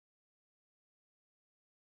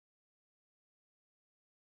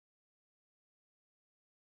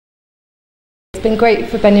been great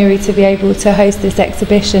for Ben Uri to be able to host this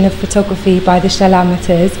exhibition of photography by the Shell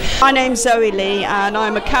amateurs. My name's Zoe Lee and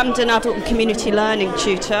I'm a Camden adult and community learning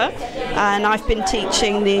tutor, and I've been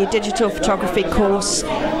teaching the digital photography course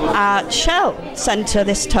at Shell Centre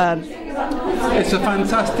this term. It's a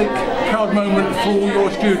fantastic, proud moment for all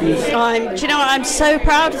your students. Do you know what, I'm so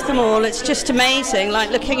proud of them all. It's just amazing, like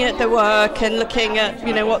looking at their work and looking at,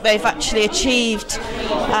 you know, what they've actually achieved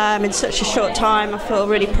in such a short time. I feel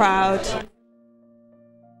really proud.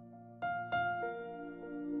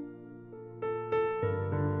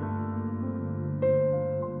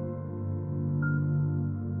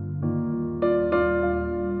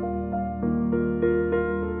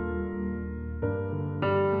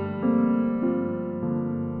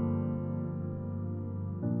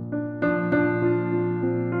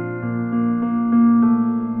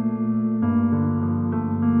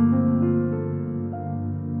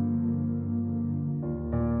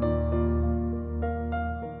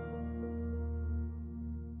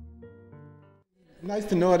 Nice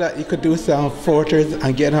to know that you could do some photos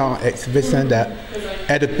and get on exhibition that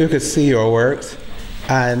other people could see your works.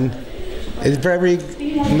 And it's very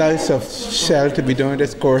nice of Shell to be doing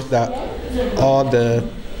this course that all the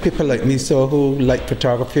people like me who like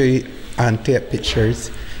photography and take pictures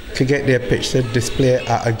could get their picture displayed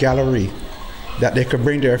at a gallery, that they could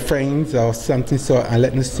bring their friends or something and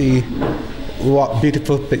let them see what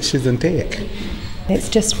beautiful pictures they take. It's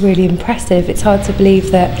just really impressive. It's hard to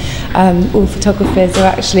believe that all photographers are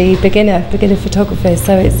actually beginner photographers.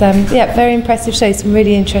 So it's yeah, very impressive show, some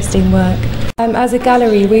really interesting work. As a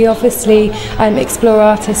gallery, we obviously explore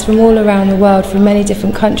artists from all around the world, from many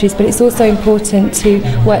different countries, but it's also important to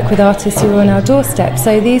work with artists who are on our doorstep.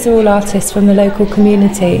 So these are all artists from the local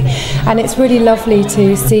community, and it's really lovely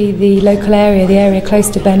to see the local area, the area close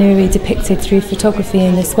to Ben Uri, depicted through photography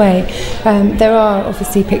in this way. There are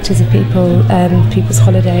obviously pictures of people's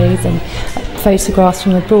holidays and photographs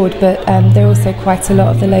from abroad, but there are also quite a lot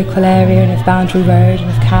of the local area and of Boundary Road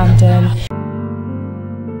and of Camden.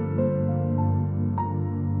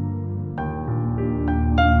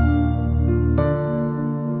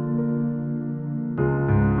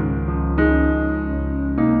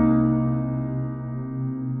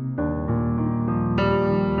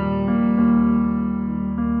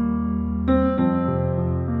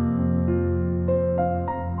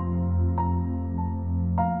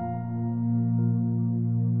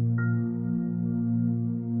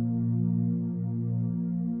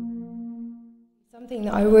 Something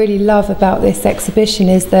that I really love about this exhibition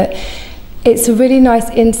is that it's a really nice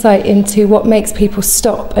insight into what makes people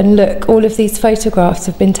stop and look. All of these photographs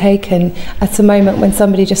have been taken at a moment when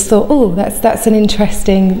somebody just thought, oh, that's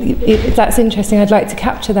interesting, I'd like to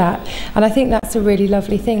capture that. And I think that's a really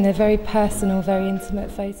lovely thing. They're very personal, very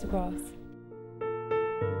intimate photographs.